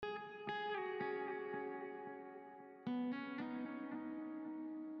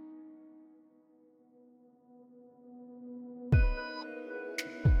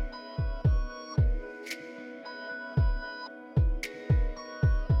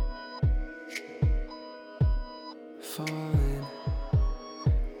falling.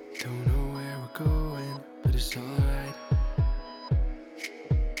 Don't know where we're going, but it's alright.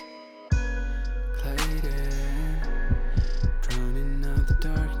 Gliding, drowning out the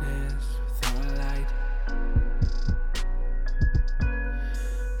darkness with our light.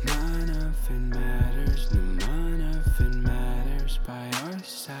 None of it matters, no, none of it matters by our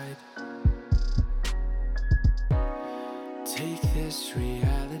side. Take this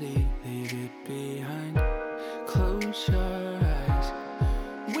reality, leave it behind. Close your eyes.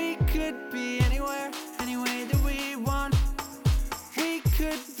 We could be anywhere, any way that we want. We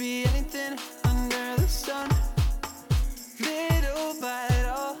could be anything under the sun. Little by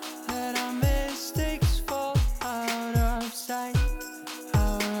little, let our mistakes fall out of sight.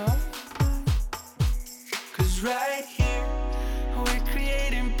 Cause right here, we're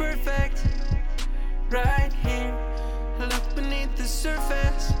creating perfect. Right here, look beneath the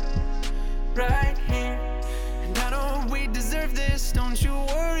surface. Right here, and I know we deserve this. Don't you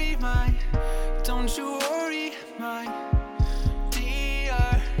worry, my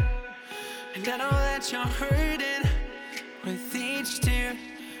dear. And I know that you're hurting with each tear,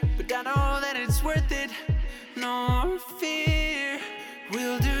 but I know that it's worth it. No fear,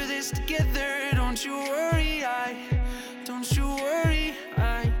 we'll do this together. Don't you worry,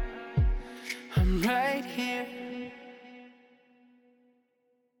 I'm right here.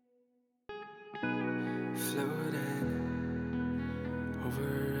 Floating over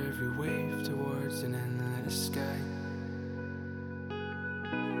every wave towards an endless sky.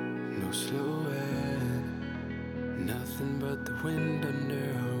 No slowing, nothing but the wind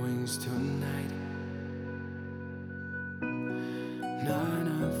under our wings tonight. None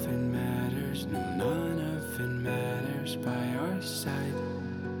of it matters, no, none of it matters by our side.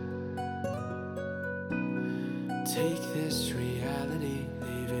 Take this reality,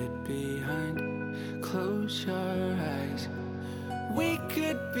 leave it behind. Close your eyes. We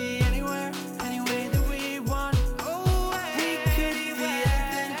could be anywhere, any way that we want. We could be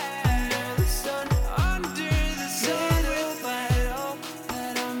anything under the sun. Little by little,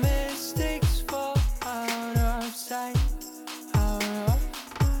 let our mistakes fall out of sight.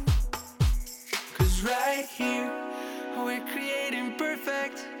 Cause right here, we're creating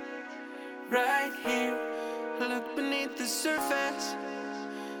perfect. Right here, look beneath the surface.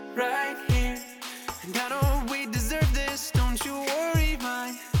 Right here, and I know we deserve this. Don't you worry,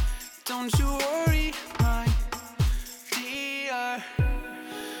 my dear.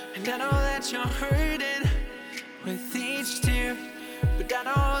 And I know that you're hurting with each tear, but I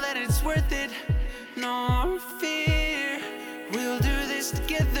know that it's worth it. No fear, we'll do this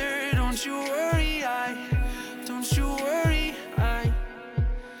together. Don't you worry,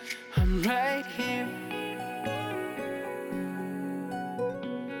 I'm right here.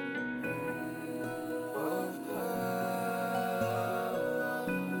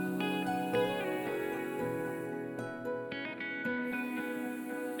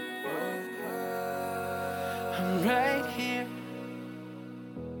 I'm right here.